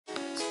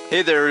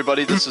Hey there,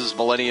 everybody. This is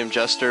Millennium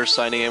Jester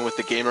signing in with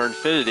the Gamer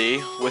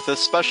Infinity with a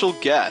special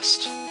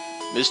guest,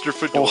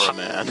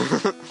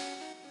 MrFedoraMan.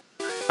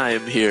 I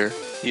am here.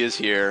 He is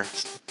here.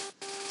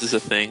 This is a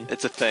thing.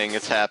 It's a thing.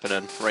 It's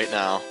happening right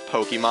now.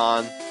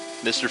 Pokemon,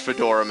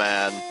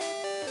 MrFedoraMan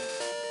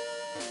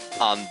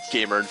on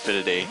Gamer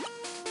Infinity.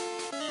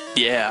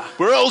 Yeah.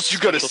 Where else you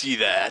gonna see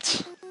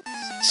that?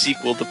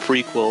 Sequel to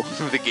prequel.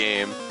 The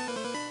game.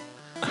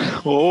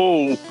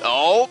 Oh.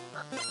 Oh!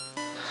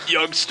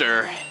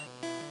 Youngster.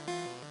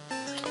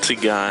 What's he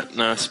got?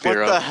 No,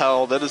 Spearow. What the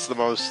hell? That is the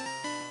most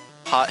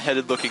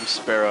hot-headed looking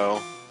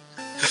Sparrow.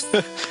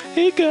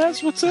 Hey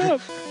guys, what's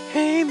up?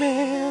 Hey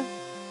man.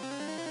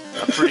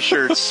 I'm pretty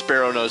sure it's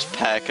Sparrow Nose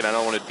Peck, and I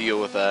don't want to deal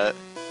with that.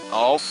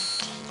 Oh,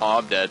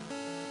 I'm dead.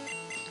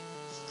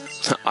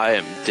 I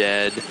am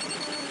dead.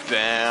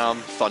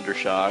 Bam,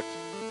 Thundershock.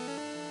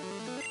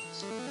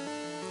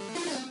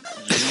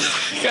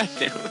 God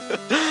damn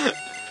it.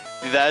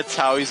 That's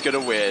how he's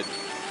gonna win.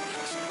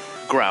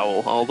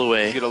 Growl all the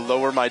way. He's gonna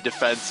lower my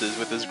defenses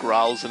with his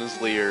growls and his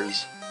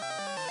leers.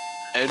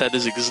 And That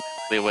is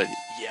exactly what...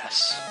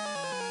 yes.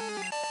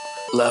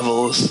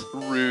 Levels.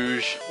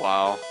 Rouge.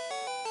 Wow.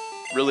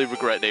 Really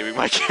regret naming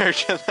my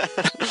character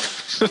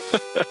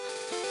that.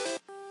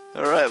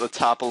 Alright, let's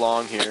hop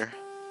along here.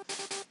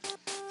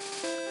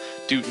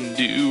 Doot and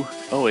do.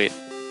 Oh wait.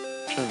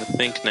 I'm trying to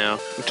think now.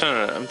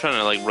 I'm trying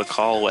to like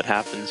recall what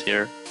happens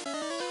here.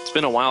 It's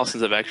been a while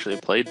since I've actually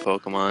played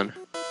Pokemon.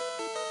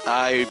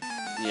 I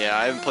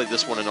haven't played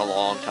this one in a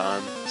long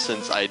time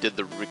since I did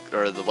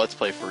the Let's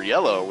Play for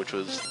Yellow, which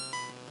was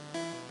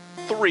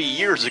 3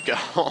 years ago.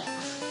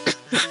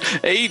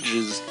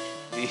 Ages.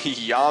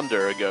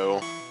 Yonder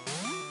ago.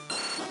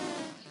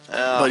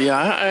 But yeah,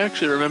 I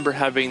actually remember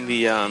having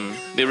the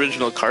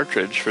original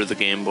cartridge for the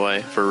Game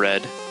Boy for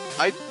Red.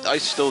 I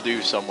still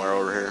do somewhere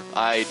over here.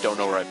 I don't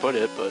know where I put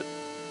it, but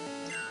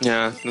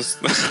Yeah,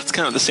 that's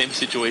kind of the same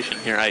situation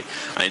here. I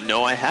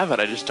know I have it,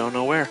 I just don't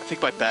know where. I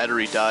think my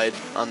battery died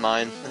on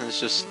mine, and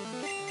it's just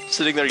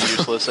sitting there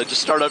useless. I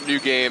just start up new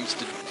games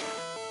to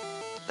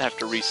have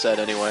to reset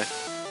anyway.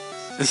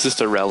 It's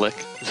just a relic.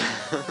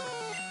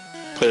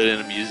 Put it in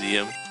a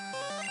museum.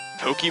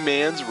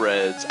 Pokemon's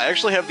Reds. I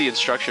actually have the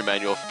instruction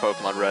manual for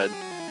Pokemon Red.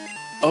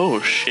 Oh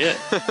shit.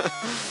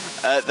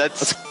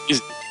 That's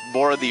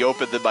more in the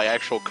open than my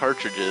actual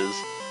cartridges.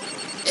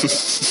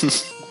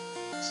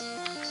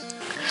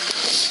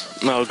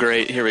 Oh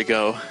great, here we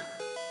go.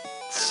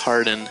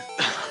 Harden.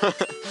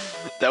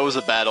 That was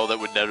a battle that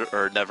would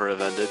never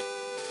have ended.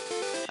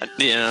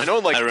 Yeah, I know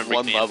in like remember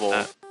one games level,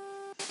 that.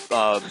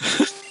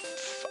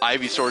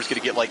 Ivysaur's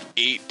gonna get like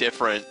 8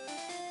 different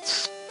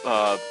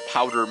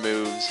powder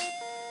moves.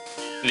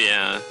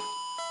 Yeah.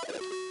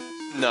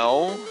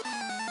 No?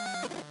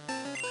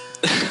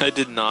 I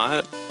did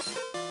not.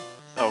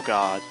 Oh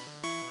god.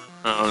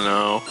 Oh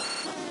no.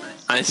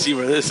 I see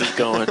where this is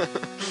going.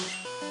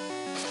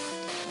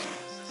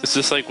 It's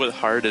just like with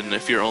Harden,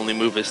 if your only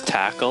move is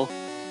tackle.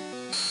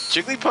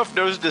 Jigglypuff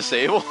knows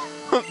disable?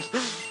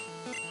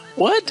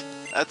 What?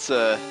 That's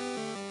a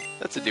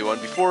new one.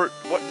 Before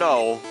what?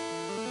 No.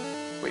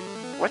 Wait,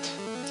 what?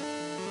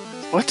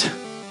 What?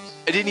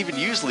 I didn't even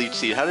use Leech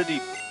Seed. How did he?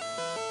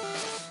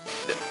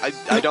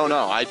 I don't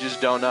know. I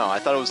just don't know. I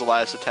thought it was the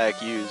last attack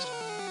used.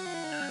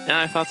 Yeah,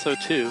 I thought so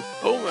too.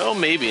 Oh well,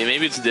 maybe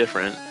it's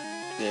different.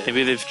 Yeah.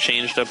 Maybe they've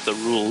changed up the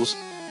rules.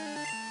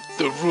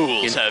 The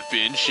rules have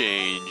been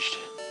changed.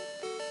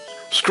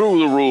 Screw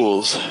the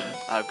rules.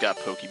 I've got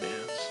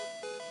Pokemans.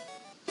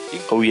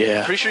 Oh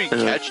yeah. Pretty sure you can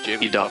catch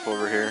Jigglypuff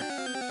over here.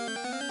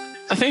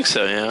 I think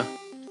so, yeah.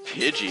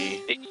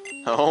 Pidgey.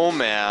 Oh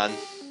man.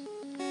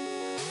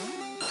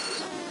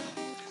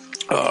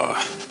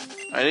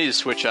 I need to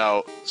switch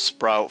out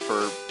Sprout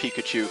for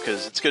Pikachu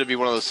because it's going to be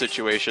one of those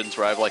situations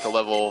where I have like a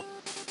level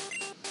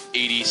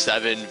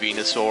 87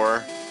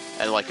 Venusaur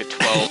and like a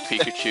 12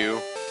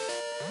 Pikachu.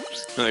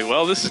 I'm like,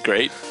 well, this is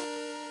great.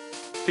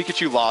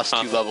 Pikachu lost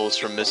 2 levels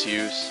from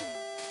misuse.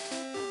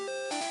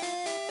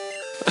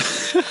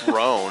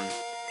 Grown.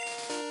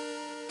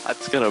 I'm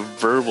just gonna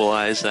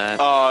verbalize that.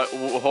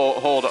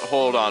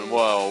 Hold on.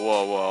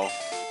 Whoa.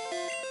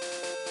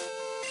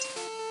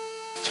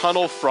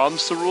 Tunnel from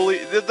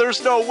Cerulea?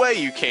 There's no way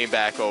you came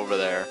back over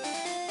there.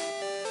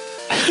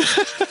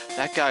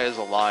 That guy is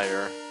a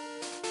liar.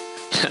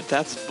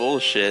 That's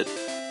bullshit.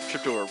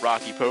 Tripped over a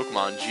rocky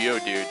Pokemon,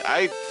 Geodude.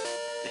 I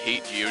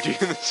hate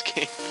Geodude in this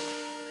game.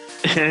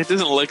 It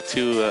doesn't look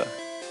too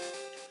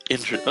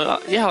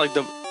yeah, like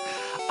the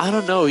I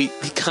don't know, he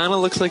kind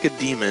of looks like a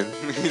demon.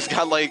 He's just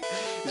got like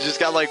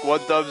 1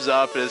 thumbs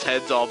up and his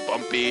head's all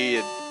bumpy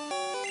and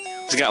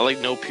he's got like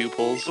no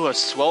pupils. ooh, a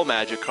Swell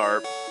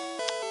Magikarp.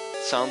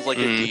 Sounds like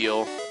a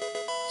deal.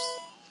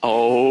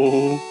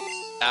 Oh,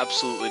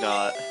 Absolutely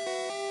not.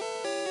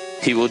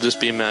 he will just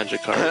be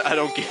Magikarp. I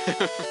don't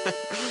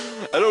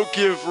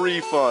give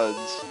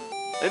refunds.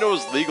 I know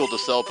it's legal to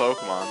sell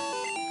Pokemon.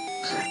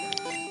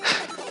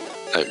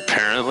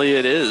 Apparently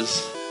it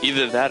is.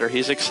 Either that or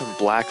he's like some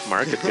black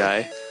market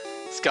guy.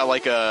 It's got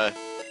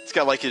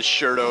like his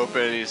shirt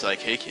open and he's like,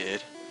 "Hey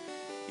kid,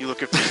 You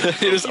looking for some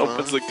He just Pokemon?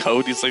 opens the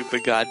code. He's like the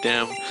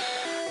goddamn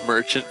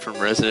merchant from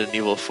Resident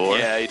Evil 4.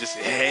 Yeah, he just,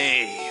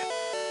 hey,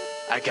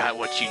 I got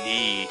what you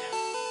need.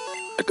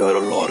 I got a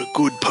lot of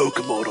good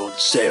Pokemon on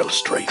sale,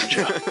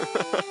 stranger.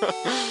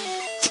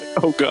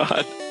 Oh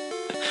god.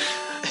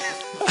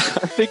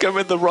 I think I'm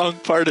in the wrong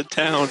part of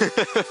town.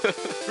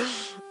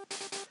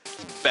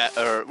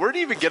 Where do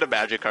you even get a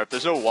Magikarp?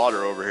 There's no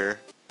water over here.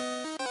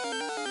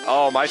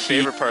 Oh, my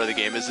favorite part of the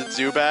game. Is it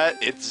Zubat?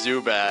 It's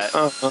Zubat.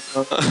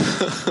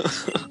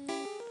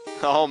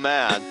 Oh,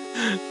 man.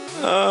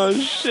 Oh,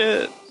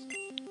 shit.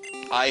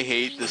 I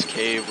hate this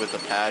cave with a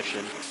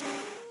passion.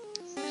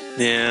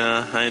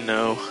 Yeah, I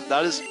know.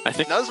 Not as I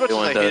think not as much as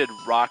I everyone does.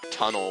 hated Rock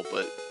Tunnel,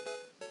 but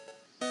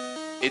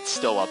it's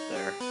still up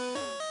there.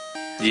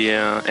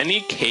 Yeah,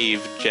 any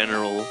cave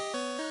generally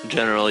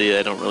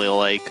I don't really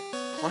like.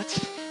 What?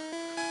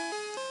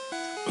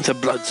 It's a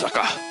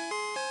bloodsucker.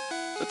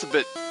 That's a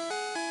bit,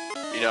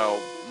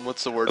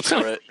 what's the word That's for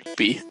kinda it?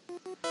 creepy.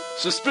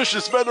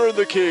 Suspicious men are in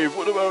the cave.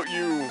 What about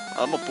you?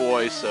 I'm a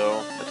boy,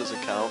 so that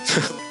doesn't count.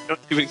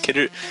 You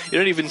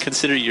don't even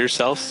consider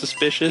yourself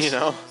suspicious? You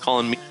know?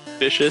 Calling me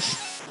suspicious?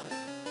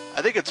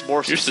 I think it's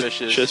more You're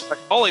suspicious. suspicious by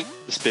calling me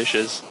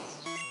suspicious.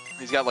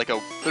 He's got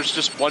there's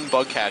just one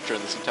bug catcher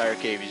in this entire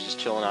cave. He's just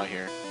chilling out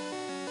here.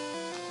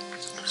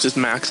 Just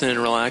maxing and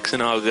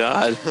relaxing, oh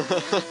god.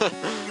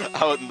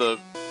 Out in the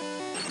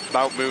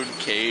Mount Moon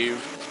cave.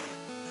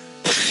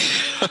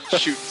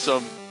 Shooting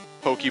some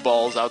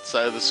Pokeballs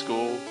outside of the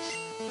school.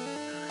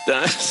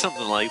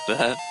 Something like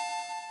that.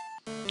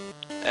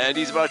 And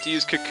he's about to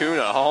use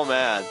Kakuna. Oh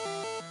man.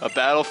 A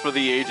battle for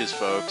the ages,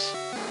 folks.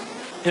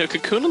 You know,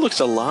 Kakuna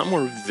looks a lot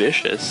more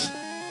vicious.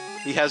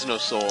 He has no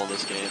soul in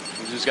this game.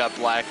 He's just got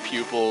black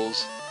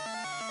pupils.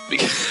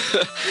 Because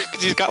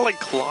he's got like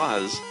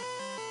claws.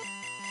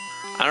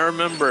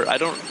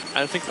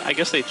 I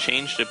guess they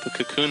changed it, but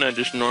Kakuna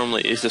just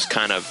normally is just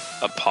kind of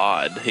a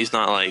pod. He's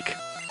not like...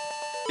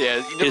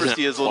 Yeah, you never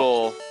see his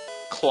little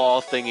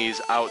claw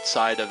thingies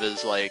outside of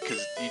his,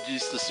 because you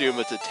just assume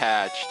it's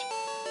attached.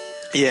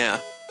 Yeah.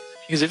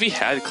 Because if he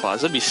had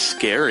claws, that'd be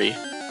scary.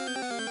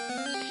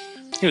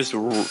 He was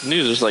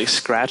just like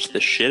scratch the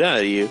shit out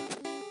of you.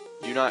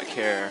 Do not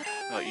care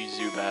about you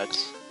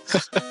Zubats.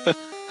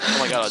 Oh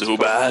my god, it's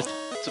Zubat.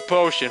 It's a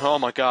potion, oh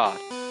my god.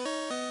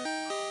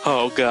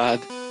 Oh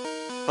god.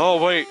 Oh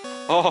wait,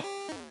 oh,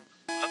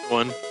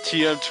 One.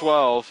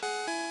 TM12.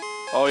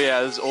 Oh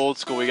yeah, this is old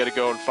school, we gotta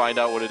go and find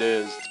out what it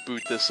is. Let's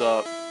boot this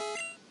up.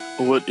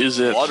 What is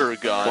it? Water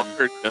gun.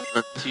 Water gun.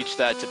 Teach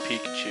that to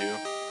Pikachu.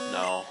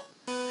 No.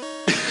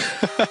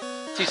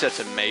 Teach that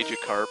to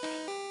Magikarp.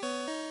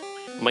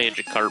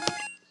 Magikarp.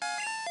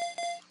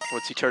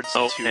 Once he turns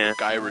Oh, into man.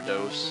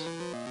 Gyarados.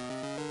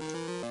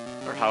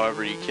 Or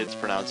however you kids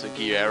pronounce it.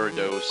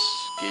 Gyarados.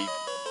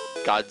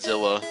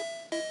 Godzilla.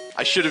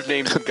 I should have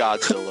named him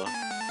Godzilla.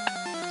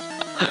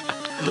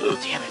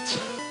 Damn it.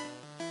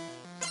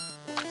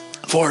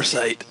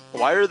 Foresight.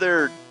 Why are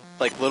there,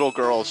 little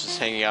girls just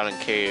hanging out in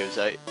caves?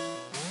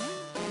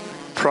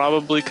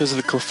 Probably because of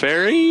the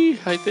Clefairy,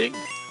 I think.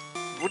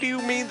 What do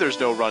you mean there's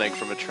no running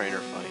from a trainer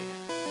fight?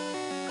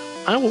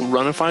 I will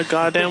run if I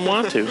goddamn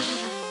want to.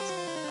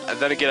 And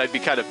then again, I'd be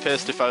kind of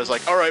pissed if I was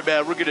like, alright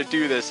man, we're gonna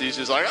do this. He's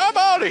just like, I'm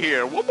out of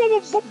here! Whoop, whoop,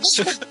 whoop, whoop, whoop.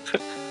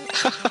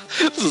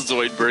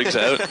 Zoid breaks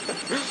out.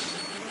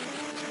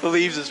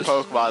 Leaves his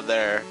Pokemon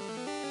there.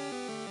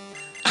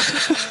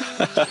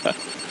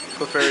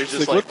 Clefairy's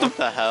just Like, what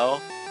the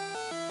hell?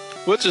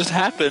 What just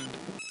happened?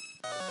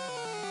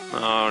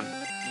 Oh,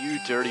 You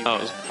dirty that man.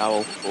 was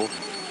powerful.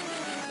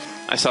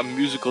 I saw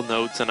musical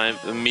notes and I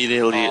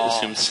immediately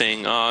assumed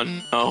saying, oh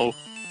no.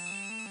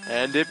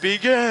 And it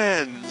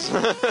begins!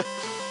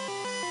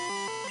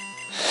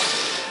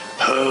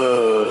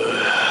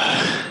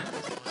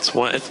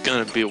 It's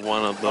gonna be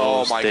one of Oh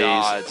those my days,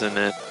 God. isn't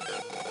it?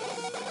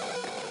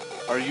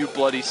 Are you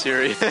bloody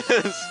serious?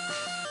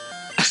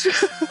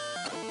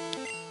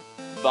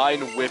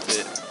 Vine Whip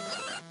It.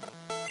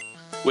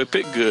 Whip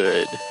it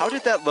good. How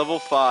did that level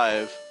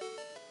 5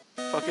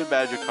 fucking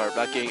Magikarp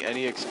not getting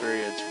any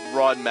experience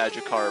run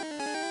Magikarp?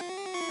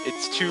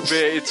 It's too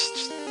big, it's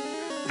just...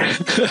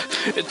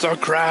 It's a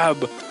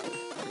crab.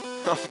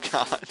 Oh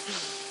god.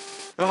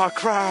 Oh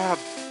crap!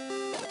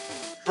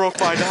 Broke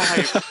my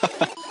knife!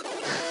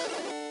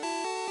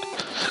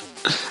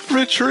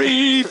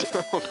 Retreat.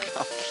 Oh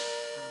god.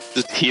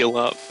 Just heal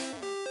up.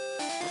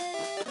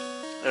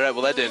 Alright,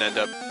 well that didn't end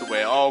up the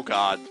way... Oh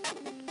god.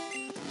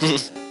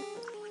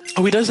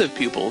 Oh, he does have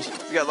pupils.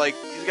 He's got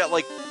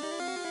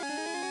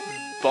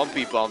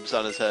bumpy bumps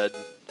on his head.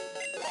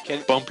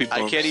 Bumpy I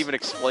bumps. can't even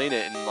explain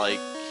it in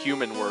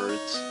human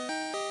words.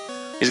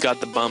 He's got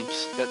the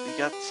bumps. He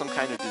got some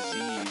kind of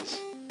disease.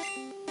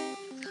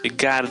 He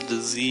got a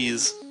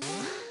disease.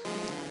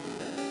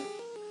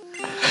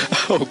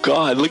 Oh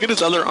god, look at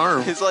his other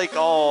arm. He's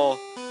all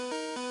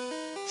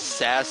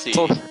sassy.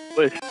 Oh,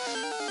 wait.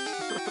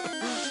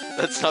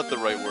 That's not the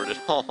right word at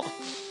all.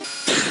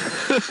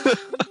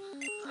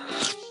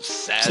 It's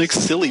Sassy. like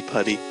silly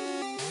putty.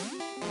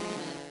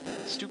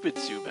 Stupid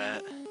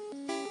Zubat.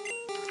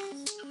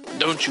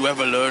 Don't you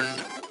ever learn?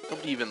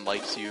 Nobody even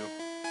likes you.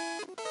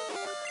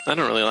 I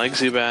don't really like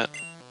Zubat.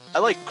 I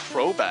like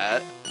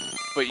Crobat,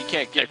 but you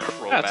can't get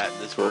Crobat's Crobat in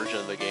this cool. version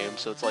of the game,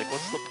 so it's like,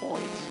 what's the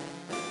point?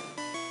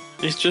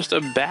 He's just a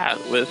bat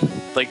with,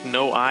 like,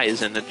 no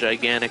eyes and a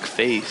gigantic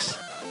face.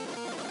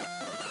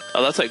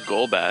 Oh, that's like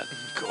Golbat.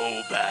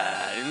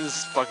 Crobat, and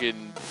his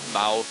fucking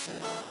mouth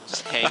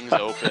just hangs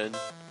open.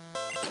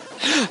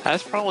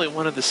 That's probably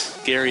one of the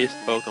scariest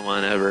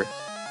Pokemon ever.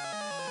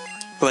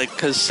 Like,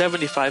 because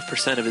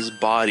 75% of his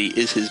body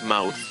is his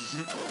mouth.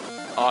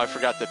 Oh, I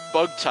forgot that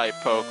Bug-type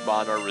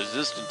Pokemon are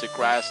resistant to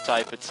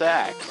Grass-type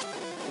attacks.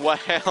 Well,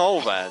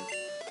 then.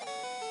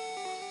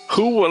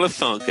 Who would have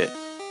thunk it?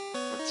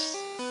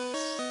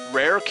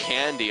 Rare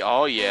candy,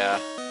 oh yeah.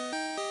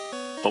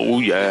 Oh,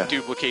 yeah.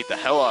 Duplicate the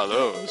hell out of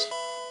those.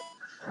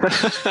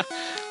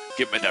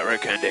 Give me that rare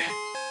candy.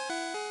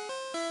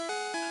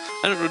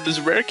 I don't know,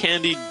 does rare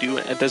candy do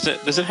it? Does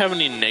it have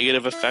any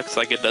negative effects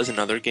like it does in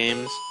other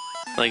games?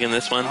 Like in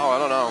this one? Oh, I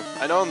don't know.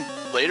 I know in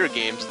later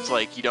games it's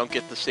like you don't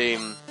get the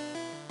same...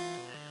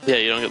 Yeah,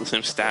 you don't get the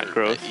same stat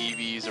growth. The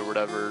EVs or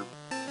whatever,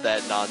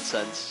 that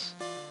nonsense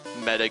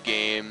meta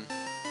game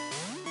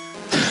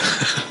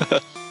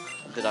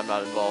that I'm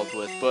not involved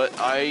with, but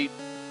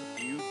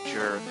you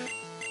jerk.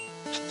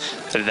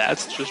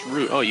 That's just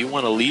rude. Oh, you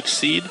want a leech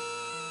seed?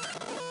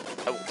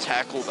 I will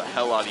tackle the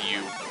hell out of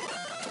you.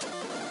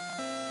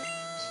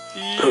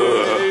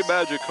 Yay,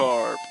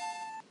 Magikarp.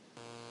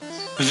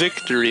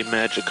 Victory,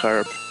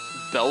 Magikarp.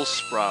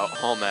 Bellsprout,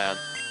 oh man.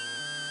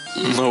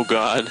 Oh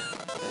god.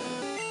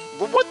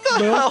 What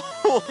the hell?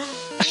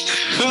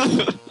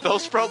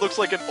 Bellsprout looks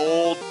like an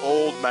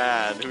old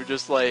man who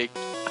just like...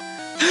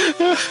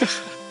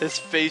 his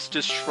face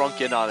just shrunk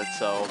in on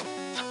itself.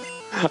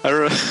 I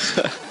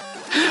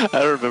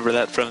remember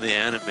that from the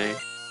anime.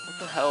 What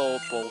the hell,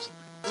 Bulls?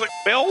 It's like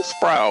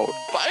Bellsprout.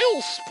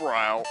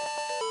 Bellsprout?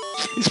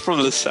 He's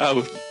from the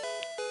south.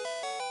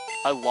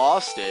 I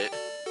lost it.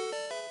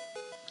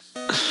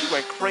 She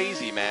went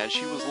crazy, man.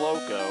 She was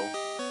loco.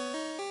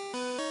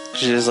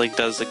 She just like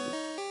does the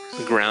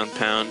ground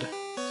pound.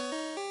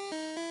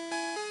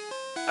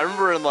 I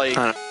remember in like,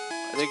 I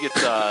think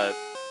it's what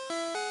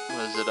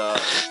is it?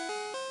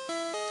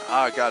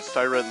 Oh god,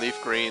 Fire Red and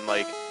Leaf Green.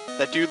 Like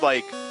that dude,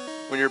 like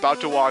when you're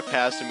about to walk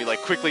past him, he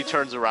like quickly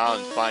turns around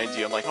and finds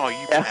you. I'm like, oh,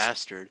 you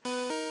bastard.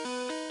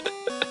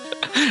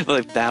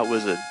 Like that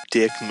was a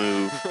dick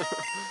move.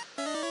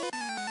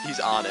 He's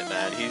on it,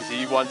 man.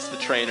 He wants the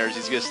trainers.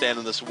 He's gonna stand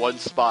in this one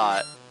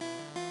spot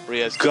where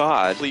he has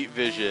complete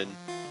vision.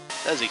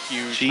 That's a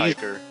huge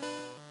hiker.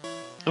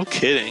 No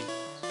kidding.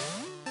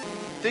 I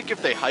think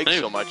if they hike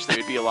so much, they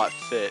would be a lot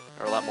fit,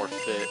 or a lot more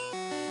fit.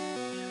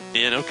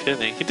 Yeah, no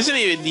kidding. He doesn't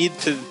even need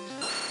to.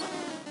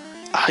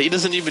 He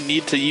doesn't even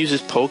need to use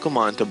his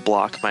Pokemon to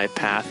block my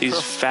path.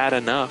 He's fat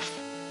enough.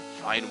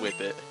 Fine, whip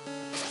it.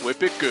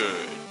 Whip it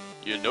good.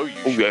 You know you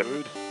should. Yeah.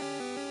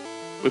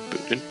 Whip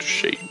it into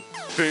shape.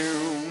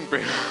 Boom,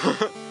 boom.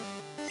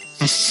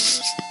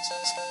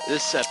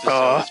 This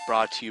episode is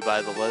brought to you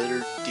by the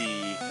letter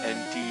D and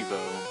Devo.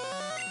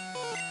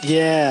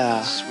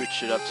 Yeah.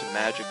 Switch it up to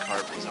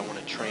Magikarp because I want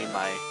to train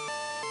my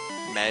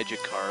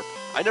Magikarp.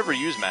 I never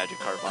use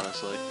Magikarp,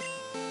 honestly.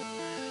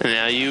 And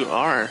now you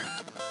are.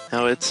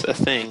 Now it's a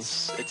thing.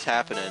 It's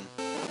happening.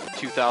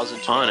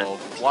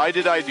 2012. Why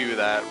did I do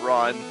that?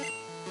 Run.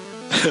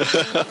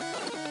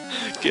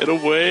 Get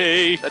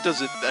away. That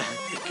doesn't...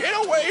 Get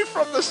away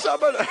from the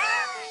summoner!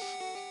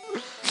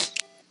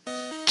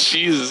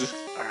 Jesus.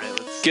 Alright,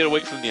 let's... Get away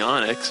from the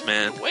Onyx,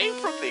 man. Away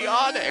from the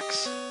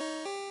Onyx!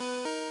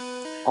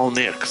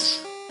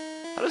 Onyx.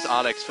 How does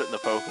Onyx fit in the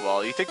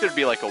Pokeball? You think there'd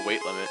be like a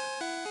weight limit?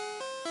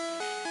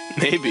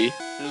 Maybe.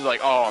 It's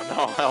like, oh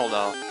no, hell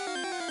no.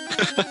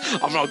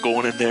 I'm not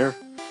going in there.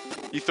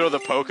 You throw the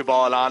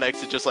Pokeball at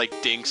Onyx, it just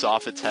like dinks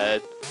off its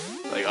head.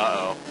 Like,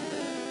 uh-oh.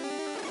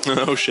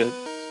 Oh shit.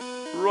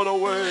 Run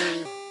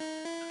away!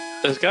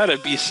 There's gotta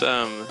be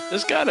some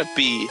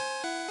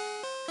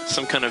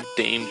kind of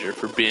danger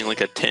for being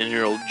like a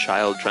 10-year-old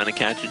child trying to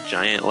catch a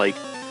giant, like,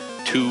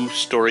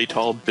 2-story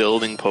tall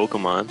building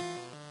Pokemon.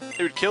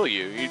 It would kill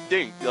you. You'd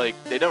think, like,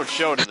 they don't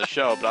show it in the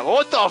show, but I'm like,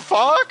 what the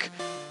fuck?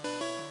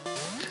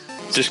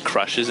 Just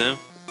crushes him.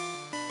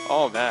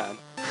 Oh, man.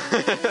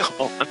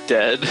 Oh, I'm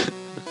dead.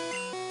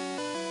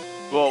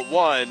 Well,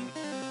 one,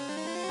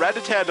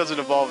 Rattata doesn't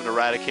evolve into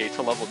Eradicate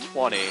till level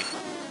 20,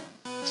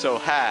 so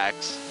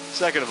hacks.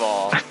 Second of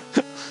all,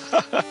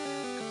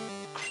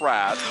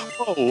 crap.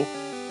 Oh.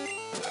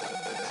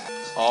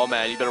 Oh,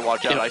 man, you better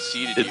watch out. I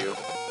seeded you.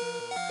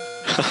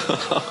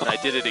 And I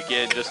did it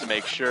again just to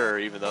make sure,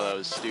 even though that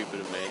was stupid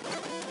of me.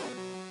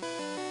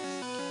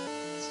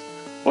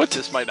 What?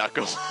 This might not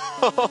go.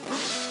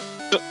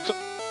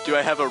 Do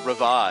I have a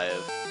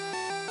revive?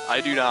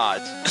 I do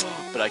not,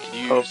 but I can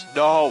use...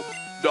 No!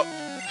 No!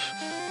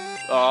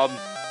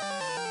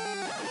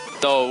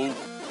 No.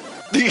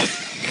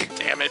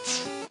 Damn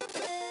it.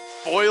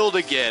 Foiled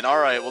again.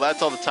 Alright, well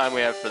that's all the time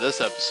we have for this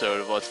episode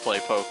of Let's Play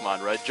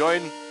Pokemon Red.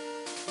 Join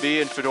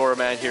me and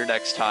FedoraMan here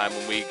next time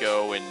when we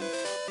go and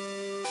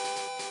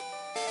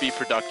be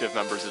productive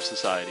members of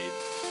society.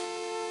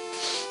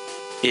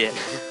 Yeah.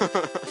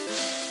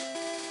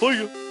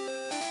 Bye.